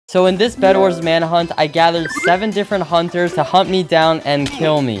So in this Bedwars Manhunt, I gathered 7 different hunters to hunt me down and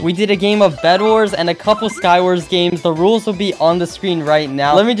kill me. We did a game of Bedwars and a couple Skywars games. The rules will be on the screen right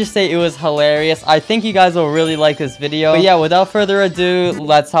now. Let me just say it was hilarious. I think you guys will really like this video. But yeah, without further ado,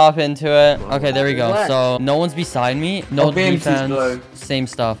 let's hop into it. Okay, there we go. So no one's beside me. No defense. Same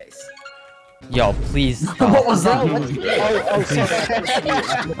stuff. Yo, please stop. What was that?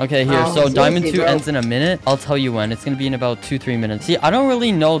 Okay, here. So Diamond 2 ends in a minute. I'll tell you when. It's gonna be in about 2-3 minutes. See, I don't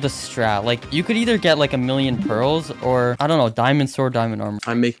really know the strat. Like, you could either get like 1,000,000 pearls or, I don't know, diamond sword, diamond armor.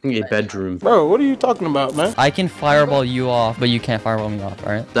 I'm making a bedroom. Bro, what are you talking about, man? I can fireball you off, but you can't fireball me off,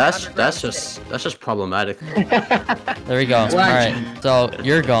 alright? That's just problematic. There we go. Alright, so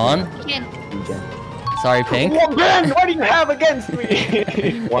you're gone. Sorry, Pink. Well, Ben, what do you have against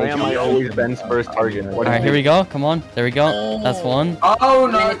me? Why am I always Ben's first target? Alright, here we go. Come on. There we go. That's one. Oh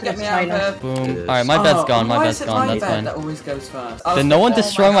no, get me out of here. Boom. Alright, my bed's gone. My bed's gone. That's fine. That always goes first. Did no one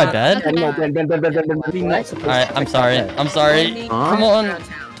destroy my bed? No, Ben. Alright, I'm sorry. I'm sorry. Come on.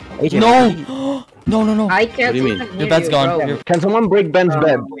 No! No. I can't. What do you mean? Your bed's gone. Can someone break Ben's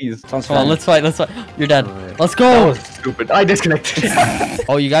bed, please? Come on, let's fight. You're dead. Let's go! That was stupid. I disconnected.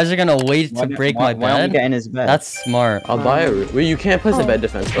 Oh, you guys are gonna wait to break my Why don't we bed? get in his bed? That's smart. I'll buy a room. Wait, you can't place a bed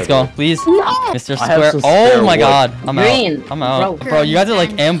defense. Let's go, please. Mr. I have Square. some Oh spare my wood. god. I'm Green. out. I'm out. Bro. Bro, you guys are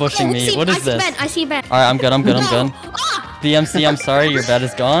like ambushing me. What is this? I see Ben. Alright, I'm good. BMC, I'm sorry. Your bed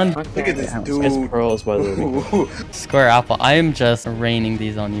is gone. Look at this It's dude. pearls, by the way. SquareApple, I am just raining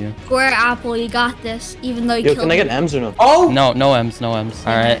these on you. SquareApple, you got this. Even though you Yo, killed can I get me. M's or no? Oh! No M's.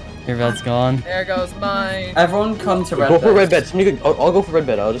 Alright, your bed's gone. There goes mine. Everyone come to red Go for bed. red bed. Somebody go, I'll go for red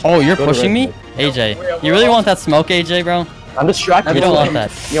bed. I'll just. Oh, you're go to pushing red me? bed. AJ, you really want that smoke, AJ, bro? I'm distracted. You don't want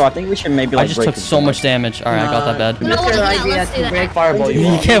that. Yo, I think we should maybe I like just break took his so bed. much damage. Alright, I got that bed. No, let's do that. Fireball you.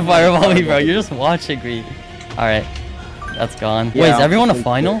 You can't fireball me, bro. You're just watching me. Alright. That's gone. Yeah, Wait, is I'm everyone a just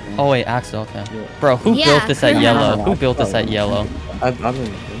final? thinking. Oh wait, Axel, okay. Bro, who Yeah, built this at yeah. yellow? Who built this at yellow? I'm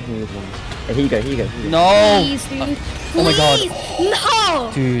Hey, here you go. No! Please, dude. Oh my god.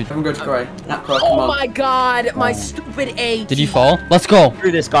 No! Dude. Everyone go to grey. Not grey, come Oh on. my god, my stupid H. Did you fall? Let's go!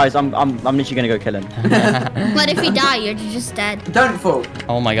 Screw this, guys. I'm literally gonna go kill him. But if you die, you're just dead. Don't fall.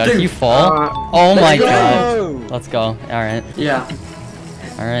 Oh my god, if Dude. you fall. Oh my go. god. Let's go. Alright. Yeah.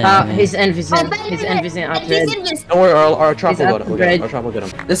 Alright. His envy's Oh, in. Ben, His envy's in. Up He's red. invisible. Don't worry, our trap will He's get him. up red. Our trap will get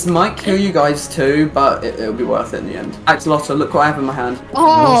him. This might kill you guys too, but it'll be worth it in the end. Axolotl, look what I have in my hand.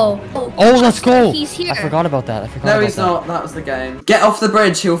 Oh. Oh, let's go! He's here. I forgot about that. No, he's not. That was the game. Get off the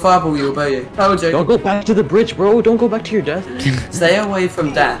bridge. He'll fireball you, will you? Told you. Don't go back to the bridge, bro. Don't go back to your death. Stay away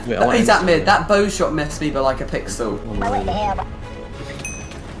from death. Wait, I want He's to- at mid. That bow shot missed me by like a pixel.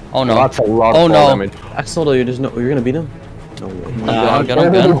 Oh no. That's a lot Oh of no. damage. Axel, you're gonna beat him? No way. I'm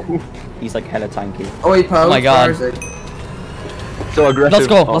good. He's like hella tanky. Oh, he posed. Oh my God. Where is he? So aggressive. Let's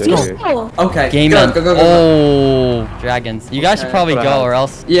go. Oh. Okay. Game go, end. go. Oh, dragons. You guys should Okay, probably but, go or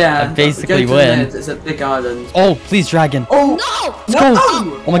else Yeah. I basically go to win. mid. It's a big island. Oh, please, dragon. Oh. No! Let's go.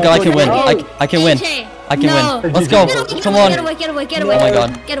 No! Oh my god, I can win. I can win. AJ, I can no. win. Let's go. Get Come away, on. Get away, get away, get Oh away. my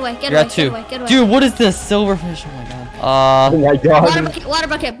god. Get away, get You're away, at 2. get away, get away. Dude, what is this? Silverfish. Oh my god. Oh my god. Water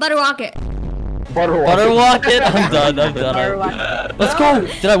bucket, butter rocket. Butter rocket. I'm done. Let's go.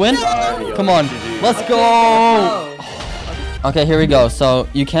 Did I win? Come on. Let's go. Okay, here we go. So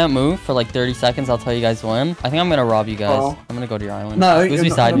you can't move for like 30 seconds. I'll tell you guys when. I think I'm gonna rob you guys. Oh. I'm gonna go to your island. No, Who's you're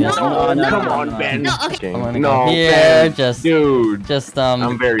beside me? not. Come on, Ben. No, okay. I'm gonna No, go here. Ben. Just Dude. um.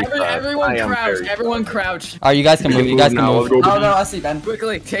 I'm very proud. Everyone I am crouch. very Everyone crouch. Alright, you guys can move. You guys can move. Oh no, I see Ben.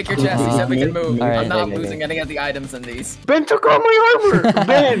 Quickly, take your chest. He said we can move. Alright. I'm not Okay. losing any of the items in these. Ben took all my armor.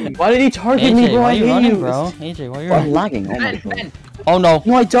 Ben. Why did he target me, AJ, bro? why I are you hate running, you. bro? AJ, why are you I'm running? lagging. Oh my Ben, god. Ben. Oh no.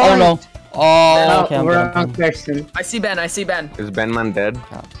 No, I died. Oh no. Oh, okay, I'm good. I'm Wrong good. person. I see Ben. I see Ben. Is Ben Man dead?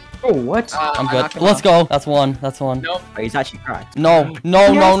 Oh, what? I'm good. knocked him Let's off. go. That's one. That's one. Nope. Oh, he's actually cracked. No. No.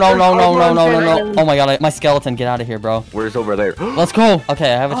 Oh my god, my skeleton, get out of here, bro. Where's over there? Let's go.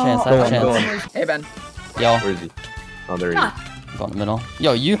 Okay, I have a chance. I have a chance. Hey Ben. Yo, Where is he? Oh, there he is. go in the middle.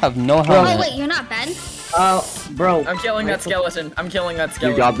 Yo, you have no Oh helmet. wait, you're not Ben? Oh, bro. I'm killing that skeleton. I'm killing that You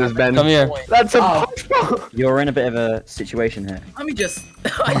skeleton. got this, Ben. Come here. That's impossible. You're in a bit of a situation here. Let me just.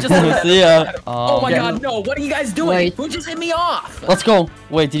 I just. See ya. Oh my god, no! What are you guys doing? Wait. Who just hit me off? Let's go.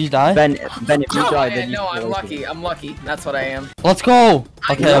 Wait, did you die? Ben, if you Oh, die, yeah, then you no, I'm kill lucky. I'm lucky. That's what I am. Let's go.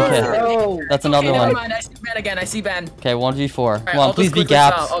 Okay, okay. Oh, That's Okay, another never one. mind. I see Ben again. I see Ben. Okay, 1v4. Come I'll on, just please be quickly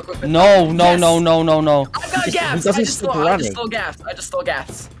gaps. stop. I'll quickly No, stop. no, Yes. no, no, no, no. I got He gaps. doesn't I just stop stole running. gaps. I just stole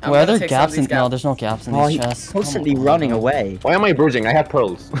gaps. I'm Where are gonna there take some of gaps in? these No, there's no gaps in Oh, these he's chests. constantly Come on. running away. Why am I bruising? I have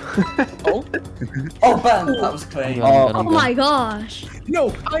pearls. Oh, Oh Ben, that was clean. I'm good, I'm Oh good. my gosh.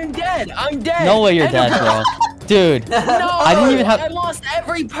 no, I'm dead. I'm dead. No way you're dead, bro. Dude, No, I didn't even have. I lost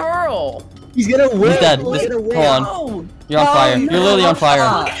every pearl. He's gonna win. He's dead. He's gonna win. Hold on. No. You're on fire. You're literally on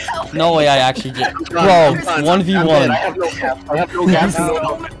fire. No way I actually did. Bro, 1v1. I have no gas. I have no gas.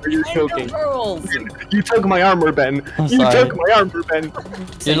 You're choking. Pearls. You took my armor, Ben. I'm You sorry. took my armor, Ben.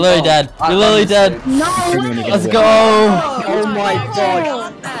 You're literally dead. You're literally dead. No Let's go. Oh my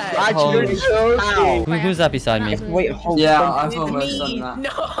god. Holy- Ow. Who's that beside me? Wait, hold Yeah, on. I've almost done that. No.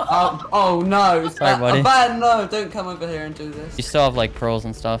 Oh no. Sorry, buddy. Ben, no, don't come over here and do this. You still have like pearls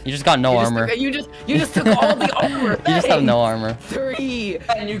and stuff. You just got no armor. You just took all the armor. You just have no armor. 3.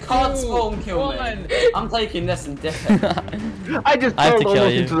 Ben, you can't Two, spawn kill one. me. I'm taking this and dipping. I just I have to fell kill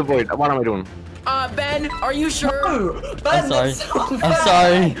almost you. into the void. What am I doing? Ben, are you sure? No, Ben, I'm sorry. that's so I'm unfair.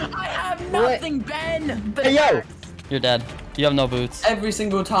 sorry. I have nothing, Ben. Hey, yo. You're dead. You have no boots. Every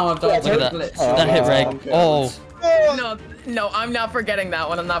single time I've done Look at that. glitch. That hit reg. Oh, No, I'm not forgetting that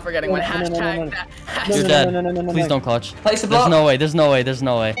one. I'm not forgetting one. No, no, no, no, Hashtag no. that. you're Hashtag- dead. Please don't clutch. Place a There's block. no way. There's no way. There's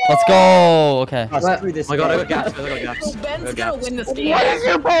no way. Let's go. Okay. Oh, screw this. Oh my god, I game. got gaps. I got gaps. Ben's gonna win this game. What is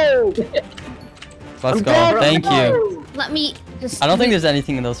your bow? Let's go. Thank you. Let me just. I don't think there's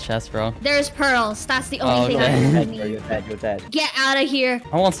anything in those chests, bro. There's pearls. That's the Oh, only thing okay. I You're really dead, bro. need. You're dead. You're dead. Get out of here.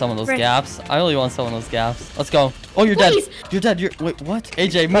 I want some of those Frick. gaps. I really want some of those gaps. Let's go. Oh, you're Please. dead. You're dead. You're wait. What?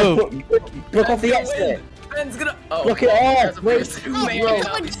 AJ, move. Block off the exit. Ben's gonna. Oh, Block it off. there's a Wait. person who Oh, made come it.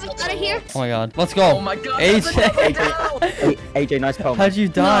 on, get out of here. Oh my god. Let's go. Oh my god. that's a AJ. double down. Hey, AJ, nice poem. How'd you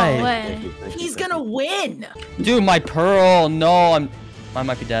No die? way. He's gonna win. Dude, my pearl. No, I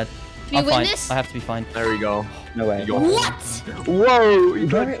might be dead. You I'm win fine. this? I have to be fine. There we go. No way. What? Whoa! You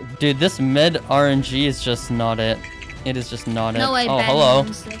got Dude, this mid RNG is just not it. It is just not No it. way, Oh, Ben. hello.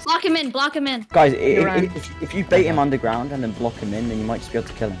 Block him in. Block him in. Guys, right. if you bait him underground and then block him in, then you might just be able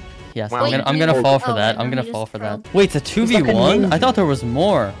to kill him. Yes, Wow. I'm gonna fall for Oh, that. wait, I'm no, gonna he fall just for that. fell. Wait, it's a like a 2v1? I ninja. thought there was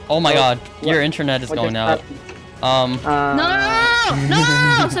more. Oh my god, your what- internet is what going just out. happened? No, no, no,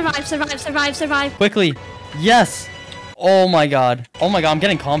 no, no! Survive, survive, survive, survive. Quickly. Yes. Oh my god. Oh my god, I'm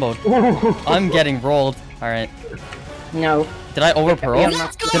getting comboed. I'm getting rolled. All right. No. Did I over pearl?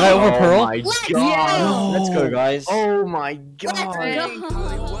 Let's go. Did I over Oh pearl? my Let's god. go. Let's go, guys. Oh my Let's god.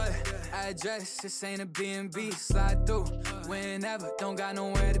 go. Address, this ain't a B&B. Slide through whenever, don't got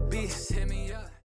nowhere to be. Hit me up.